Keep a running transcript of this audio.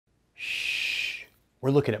we're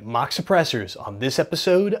looking at mock suppressors on this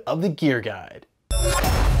episode of the Gear Guide.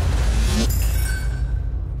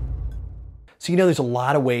 So you know there's a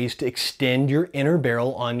lot of ways to extend your inner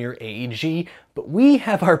barrel on your AEG, but we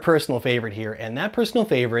have our personal favorite here, and that personal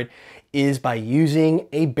favorite is by using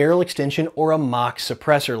a barrel extension or a mock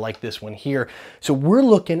suppressor like this one here. So we're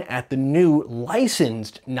looking at the new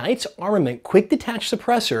licensed Knights Armament quick detach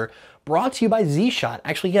suppressor brought to you by Z-Shot.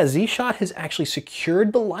 Actually, yeah, Z-Shot has actually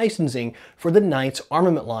secured the licensing for the Knights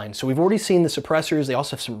Armament line. So we've already seen the suppressors. They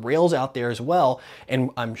also have some rails out there as well, and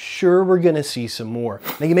I'm sure we're gonna see some more.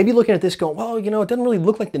 Now you may be looking at this going, well, you know, it doesn't really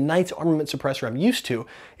look like the Knights Armament suppressor I'm used to.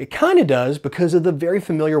 It kind of does because of the very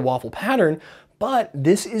familiar waffle pattern, but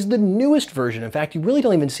this is the newest version. In fact, you really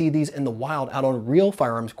don't even see these in the wild out on real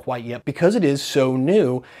firearms quite yet because it is so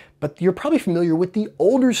new. But you're probably familiar with the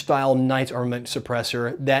older style Knights Armament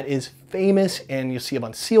suppressor that is famous, and you see them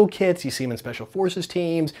on SEAL kits, you see them in Special Forces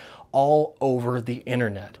teams, all over the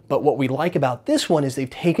internet. But what we like about this one is they've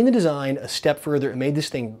taken the design a step further and made this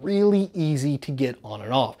thing really easy to get on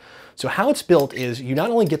and off. So how it's built is you not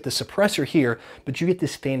only get the suppressor here, but you get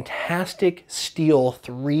this fantastic steel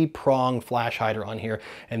 3-prong flash hider on here.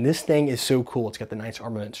 And this thing is so cool. It's got the Knights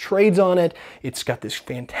Armament trades on it. It's got this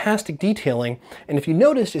fantastic detailing. And if you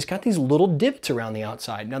notice, it's got these little divots around the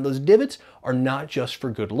outside. Now those divots are not just for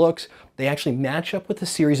good looks. They actually match up with a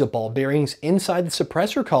series of ball bearings inside the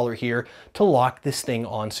suppressor collar here to lock this thing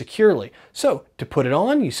on securely. So to put it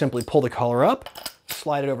on, you simply pull the collar up,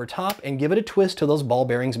 slide it over top, and give it a twist till those ball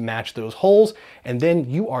bearings match those holes, and then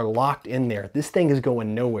you are locked in there. This thing is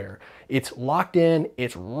going nowhere. It's locked in,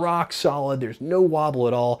 it's rock solid, there's no wobble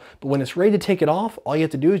at all, but when it's ready to take it off, all you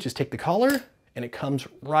have to do is just take the collar and it comes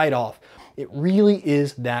right off. It really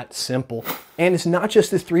is that simple. And it's not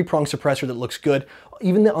just this 3-prong suppressor that looks good.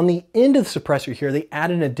 Even on the end of the suppressor here, they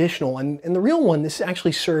add an additional, and in the real one, this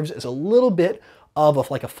actually serves as a little bit of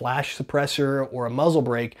like a flash suppressor or a muzzle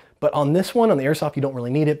brake. But on this one, on the Airsoft, you don't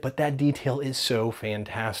really need it, but that detail is so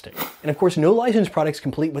fantastic. And of course, no licensed product's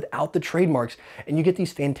complete without the trademarks, and you get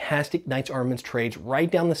these fantastic Knights Armaments trades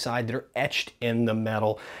right down the side that are etched in the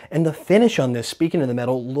metal. And the finish on this, speaking of the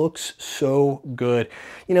metal, looks so good.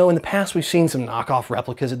 You know, in the past, we've seen some knockoff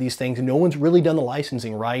replicas of these things, and no one's really done the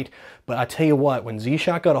licensing right. But I tell you what, when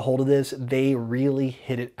Z-Shot got a hold of this, they really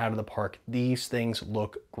hit it out of the park. These things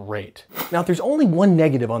look great. Now, if there's only one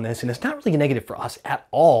negative on this, and it's not really a negative for us at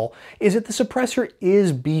all, is that the suppressor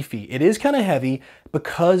is beefy. It is kind of heavy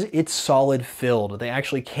because it's solid filled. They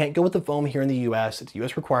actually can't go with the foam here in the US. It's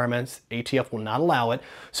US requirements. ATF will not allow it.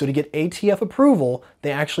 So to get ATF approval,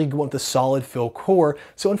 they actually go with the solid fill core.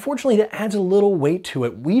 So unfortunately, that adds a little weight to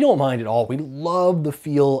it. We don't mind at all. We love the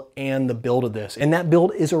feel and the build of this. And that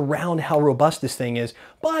build is around how robust this thing is.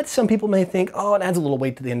 But some people may think, oh, it adds a little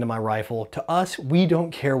weight to the end of my rifle. To us, we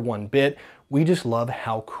don't care one bit. We just love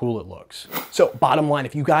how cool it looks. So bottom line,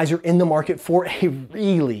 if you guys are in the market for a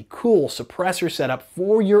really cool suppressor setup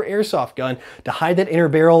for your airsoft gun to hide that inner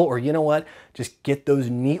barrel, or you know what, just get those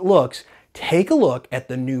neat looks, take a look at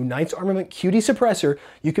the new Knights Armament QD suppressor.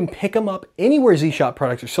 You can pick them up anywhere Z-Shot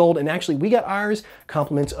products are sold. And actually, we got ours,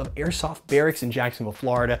 compliments of Airsoft Barracks in Jacksonville,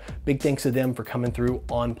 Florida. Big thanks to them for coming through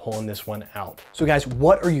on pulling this one out. So guys,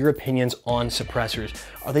 what are your opinions on suppressors?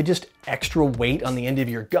 Are they just extra weight on the end of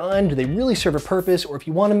your gun? Do they really serve a purpose? Or if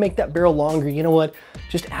you want to make that barrel longer, you know what?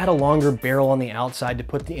 Just add a longer barrel on the outside to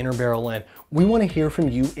put the inner barrel in. We want to hear from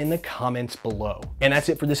you in the comments below. And that's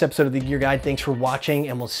it for this episode of the Gear Guide. Thanks for watching,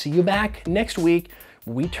 and we'll see you back next week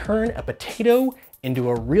when we turn a potato into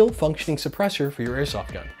a real functioning suppressor for your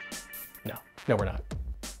airsoft gun. No, we're not.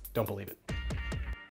 Don't believe it.